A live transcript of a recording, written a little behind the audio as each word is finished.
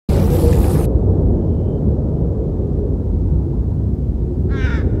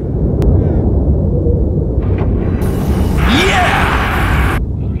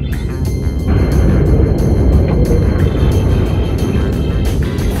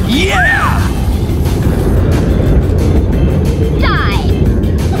Yeah! Die!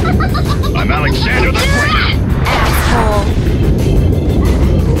 I'm Alexander the Great! Asshole!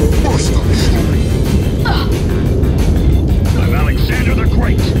 I'm Alexander the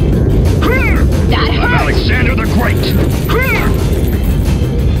Great! That I'm hurts! Alexander the Great!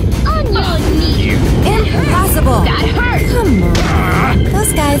 On your knees! Impossible! That hurts! Come on.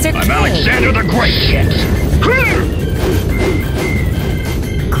 Those guys are I'm kids. Alexander the Great!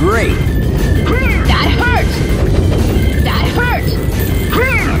 Great! That hurts! That hurts!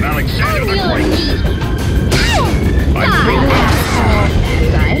 I'm Alexander On the your Great! knees! I'm Die! Brutal. That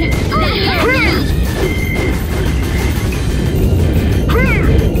side! On your knees!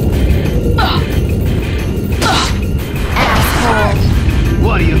 Asshole.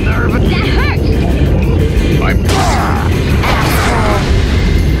 What are you nervous? That hurts! I'm Asshole.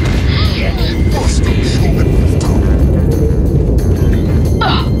 shit.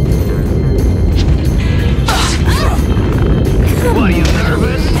 What are you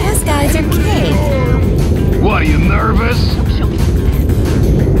nervous? Those guys are kids. What are you nervous?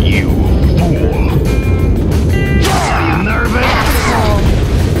 You fool. Are you nervous? Asshole.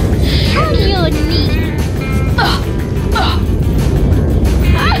 On your knees!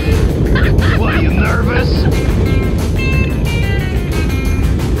 What are you nervous?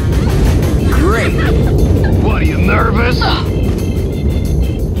 Great! What are you nervous?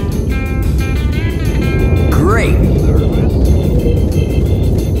 Great!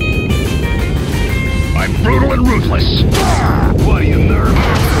 I'm brutal and ruthless. What are you nervous?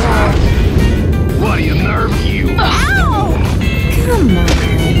 What are you nervous? You Ow! Come on.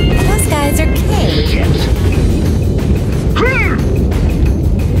 Those guys are kids. shit.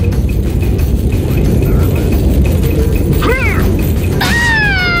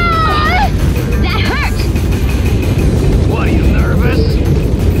 Ah! That hurts! What are you nervous?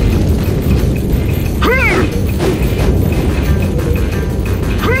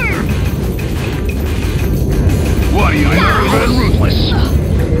 What are you nervous? And ruthless.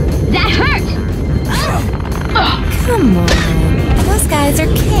 That hurts! Come on. Those guys are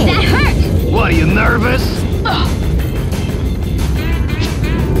That kids. hurts! What are you nervous?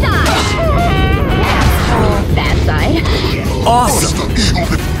 Die! That side. Awesome!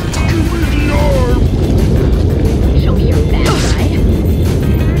 Show me your bad side.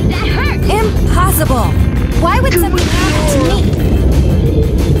 That hurts! Impossible. Why would something happen to me?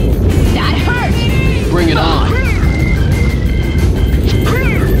 That hurts! Bring it on!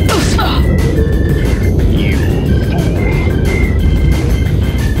 You fool.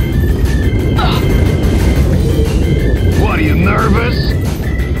 What are you nervous?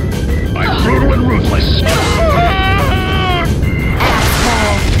 I'm brutal and ruthless.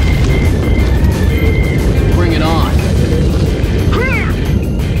 Asshole. Bring it on!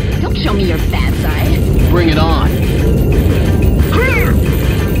 Don't show me your bad side. Bring it on!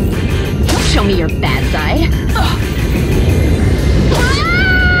 Don't show me your bad side.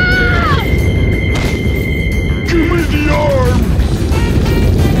 Give me the arm.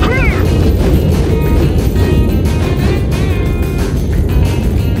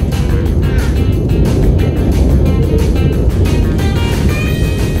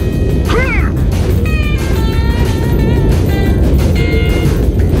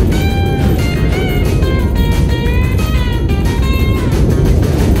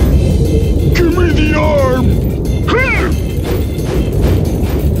 Give me the arm.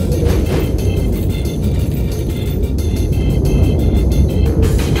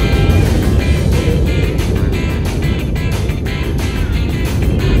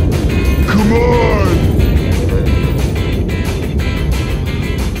 Come on.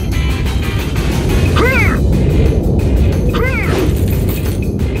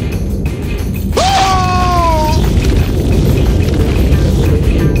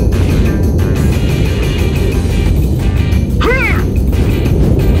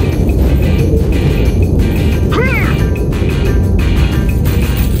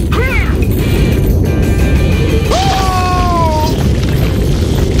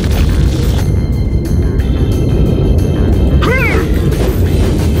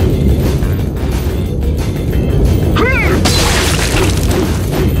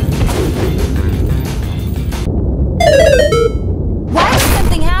 Why did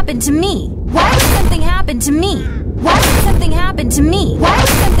something happen to me? Why did something happen to me? Why did something happen to me? Why did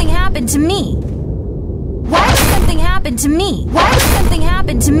something happen to me? Why did something happen to me? Why did something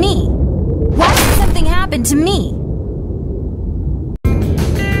happen to me? Why did something happen to me?